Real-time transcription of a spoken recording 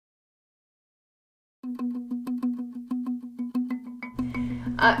So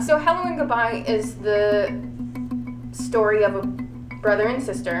Hello and Goodbye is the story of a brother and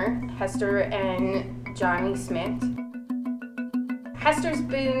sister, Hester and Johnny Smit. Hester's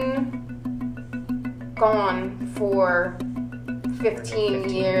been gone for 15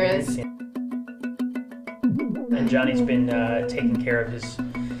 years. And Johnny's been taking care of his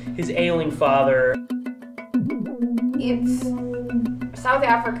ailing father. It's South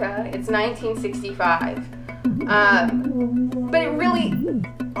Africa, it's 1965. But it really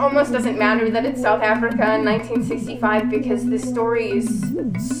almost doesn't matter that it's South Africa in 1965 because this story is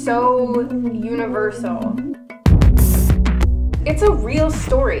so universal. It's a real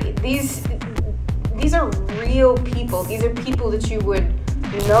story. These are real people. These are people that you would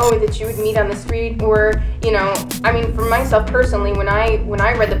know, that you would meet on the street, or, you know, I mean, for myself personally, when I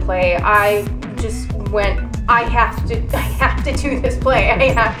read the play, I just went, I have to do this play.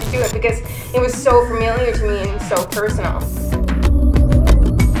 I have to do it because it was so familiar to me and so personal.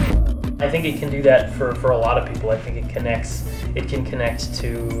 I think it can do that for a lot of people. I think it can connect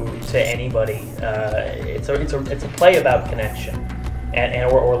to anybody. It's a play about connection,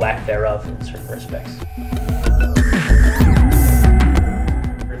 or lack thereof in certain respects.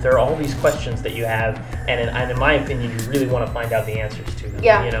 There are all these questions that you have, and in my opinion, you really want to find out the answers to them.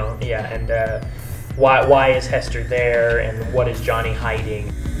 Yeah. You know, yeah, and why is Hester there, and what is Johnny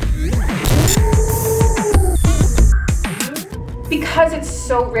hiding? Because it's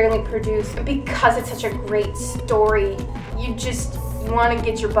so rarely produced, and because it's such a great story, you want to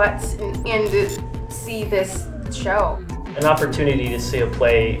get your butts in to see this show. An opportunity to see a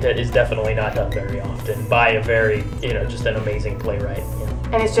play that is definitely not done very often by a very, just an amazing playwright. You know.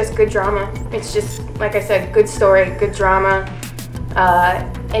 And it's just good drama. It's just, like I said, good story, good drama.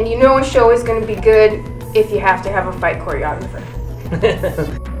 And you know a show is going to be good if you have to have a fight choreographer.